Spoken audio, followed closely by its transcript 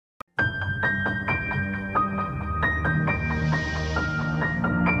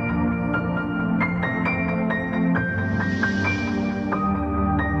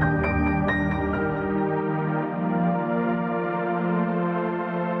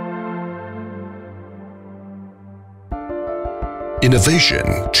Innovation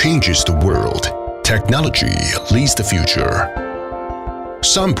changes the world. Technology leads the future.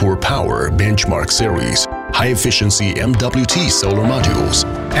 Sunport Power Benchmark Series high-efficiency MWT solar modules,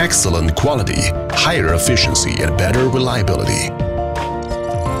 excellent quality, higher efficiency and better reliability.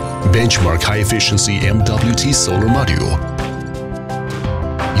 Benchmark high-efficiency MWT solar module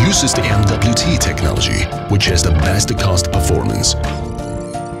uses the MWT technology, which has the best cost performance.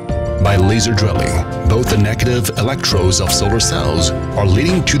 By laser drilling, both the negative electrodes of solar cells are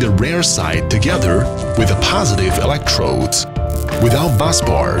leading to the rear side together with the positive electrodes. Without bus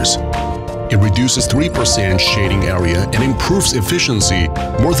bars, it reduces 3% shading area and improves efficiency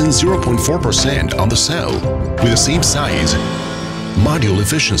more than 0.4% on the cell. With the same size, module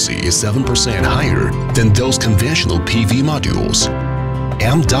efficiency is 7% higher than those conventional PV modules.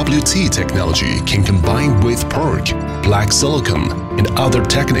 MWT technology can combine with PERC, black silicon, and other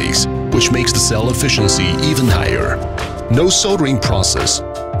techniques, which makes the cell efficiency even higher. No soldering process.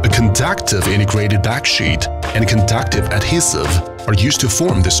 A conductive integrated backsheet and conductive adhesive are used to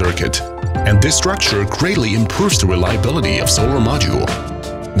form the circuit, and this structure greatly improves the reliability of solar module.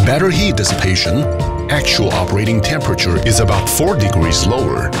 Better heat dissipation. Actual operating temperature is about 4 degrees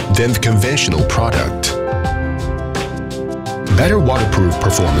lower than the conventional product. Better waterproof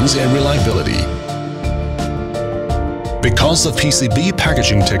performance and reliability. Because of PCB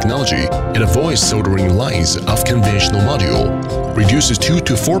packaging technology, it avoids soldering lines of conventional module, reduces 2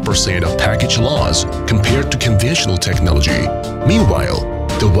 to 4% of package loss compared to conventional technology. Meanwhile,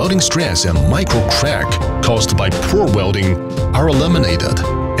 the welding stress and micro crack caused by poor welding are eliminated,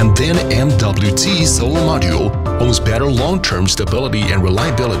 and then MWT solar module owns better long-term stability and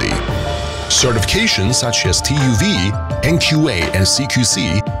reliability. Certifications such as TUV, NQA, and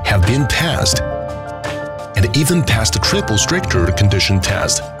CQC have been passed, and even passed the triple stricter condition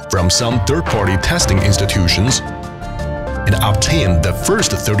test from some third-party testing institutions, and obtained the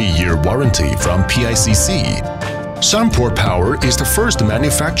first 30-year warranty from PICC. Sunport Power is the first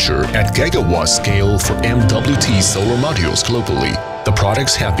manufacturer at gigawatt scale for MWT solar modules globally. The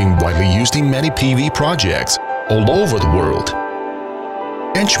products have been widely used in many PV projects all over the world.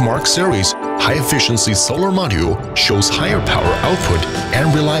 Benchmark Series high-efficiency solar module shows higher power output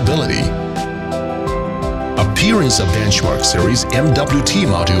and reliability. Appearance of Benchmark Series MWT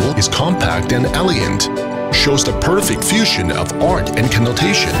module is compact and elegant, shows the perfect fusion of art and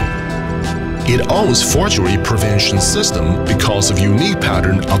connotation. It owns forgery prevention system because of unique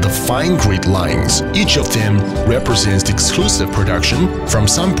pattern of the fine grid lines. Each of them represents the exclusive production from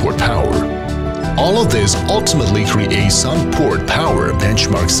Sunport Power. All of this ultimately creates Sunport Power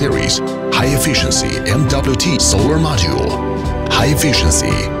Benchmark Series high-efficiency MWT solar module. High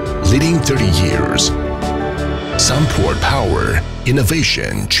efficiency, leading 30 years. Sunport Power,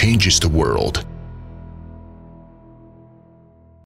 innovation changes the world.